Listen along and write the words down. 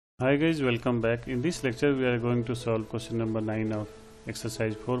Hi guys, welcome back. In this lecture we are going to solve question number 9 of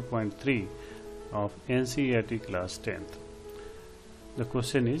exercise 4.3 of NCERT class 10th. The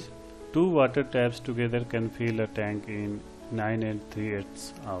question is, two water taps together can fill a tank in 9 and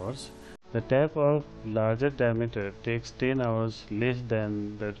 3/8 hours. The tap of larger diameter takes 10 hours less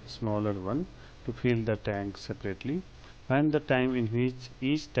than the smaller one to fill the tank separately. Find the time in which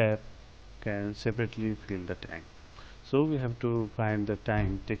each tap can separately fill the tank. So we have to find the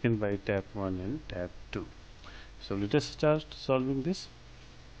time taken by tap 1 and tap 2. So let us start solving this.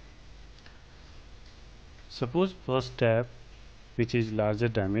 Suppose first tap, which is larger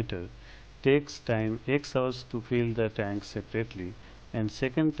diameter, takes time x hours to fill the tank separately, and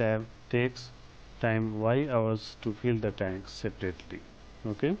second tap takes time y hours to fill the tank separately.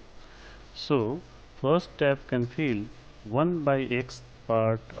 Okay, so first tap can fill 1 by x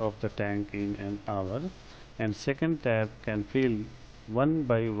part of the tank in an hour, and second tap can fill 1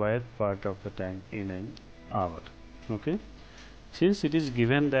 by y part of the tank in an hour. Okay, since it is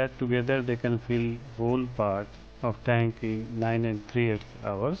given that together they can fill whole part of tank in 9 and 3/8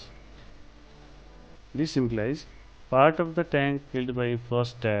 hours, this implies part of the tank filled by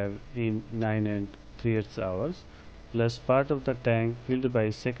first tap in 9 and 3/8 hours plus part of the tank filled by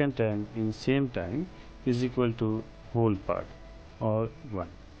second tap in same time is equal to whole part, or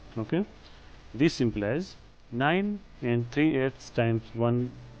 1. Okay, this implies 9 and 3/8 times 1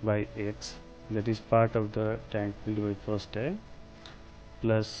 by x, that is part of the tank filled by first tap,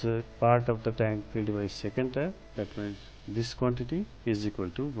 plus part of the tank filled by second tap, that means this quantity is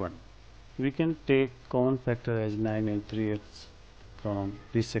equal to 1. We can take common factor as 9 and 3/8 from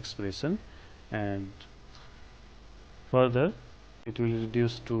this expression, and further it will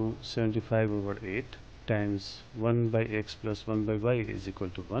reduce to 75 over 8 times 1 by x plus 1 by y is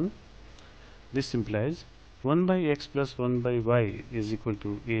equal to 1. This implies 1 by x plus 1 by y is equal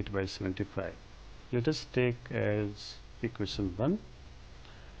to 8 by 75. Let us take as equation 1.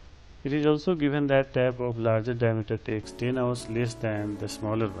 It is also given that tap of larger diameter takes 10 hours less than the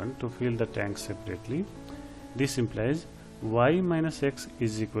smaller one to fill the tank separately. This implies y minus x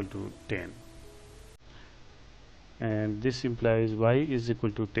is equal to 10, and this implies y is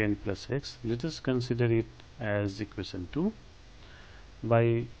equal to 10 plus x. Let us consider it as equation 2. By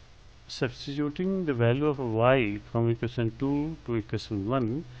substituting the value of y from equation 2 to equation 1,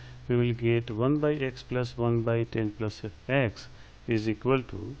 we will get 1 by x plus 1 by 10 plus x is equal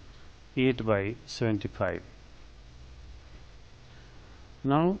to 8 by 75.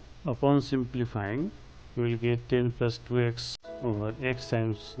 Now upon simplifying, we will get 10 plus 2x over x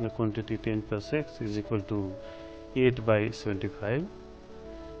times the quantity 10 plus x is equal to 8 by 75.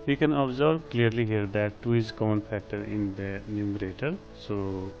 We can observe clearly here that 2 is common factor in the numerator, so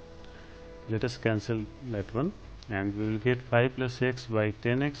let us cancel that one, and we will get 5 plus x by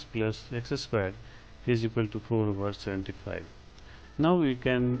 10x plus x squared is equal to 4 over 75. Now we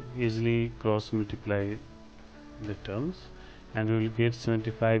can easily cross multiply the terms, and we will get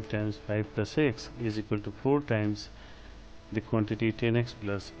 75 times 5 plus x is equal to 4 times the quantity 10x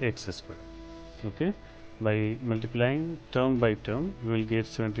plus x squared. Okay, by multiplying term by term, we will get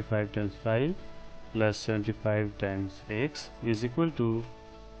 75 times 5 plus 75 times x is equal to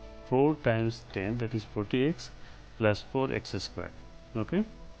 4 times 10, that is 40x plus 4x squared. Okay,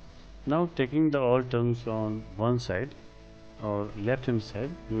 now taking the all terms on one side or left hand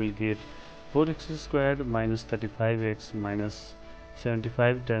side, we will get 4x squared minus 35x minus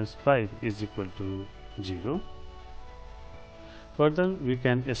 75 times 5 is equal to 0. Further, we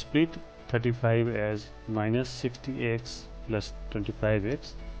can split 35 as minus 60x plus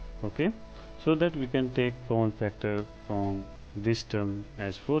 25x. Okay, so that we can take common factor from this term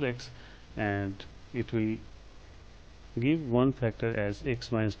as 4x, and it will give one factor as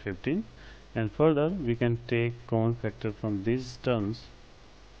x minus 15, and further we can take common factor from these terms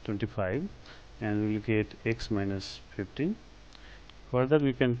 25, and we will get x minus 15. Further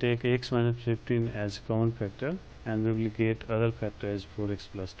we can take x minus 15 as common factor, and we will get other factor as 4x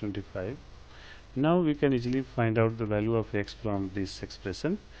plus 25. Now we can easily find out the value of x from this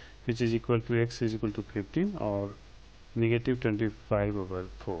expression, which is equal to x is equal to 15 or negative 25 over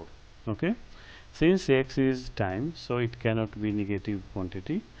 4. Okay, since x is time, so it cannot be negative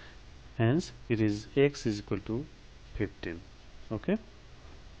quantity, hence it is x is equal to 15. Okay,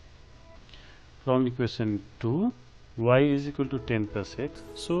 from equation 2, y is equal to 10 plus x,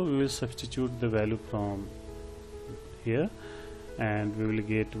 so we will substitute the value from here, and we will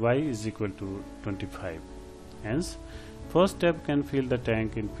get y is equal to 25. Hence first tap can fill the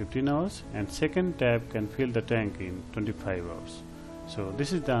tank in 15 hours, and second tap can fill the tank in 25 hours. So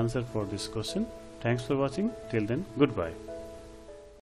this is the answer for this question. Thanks for watching. Till then, goodbye.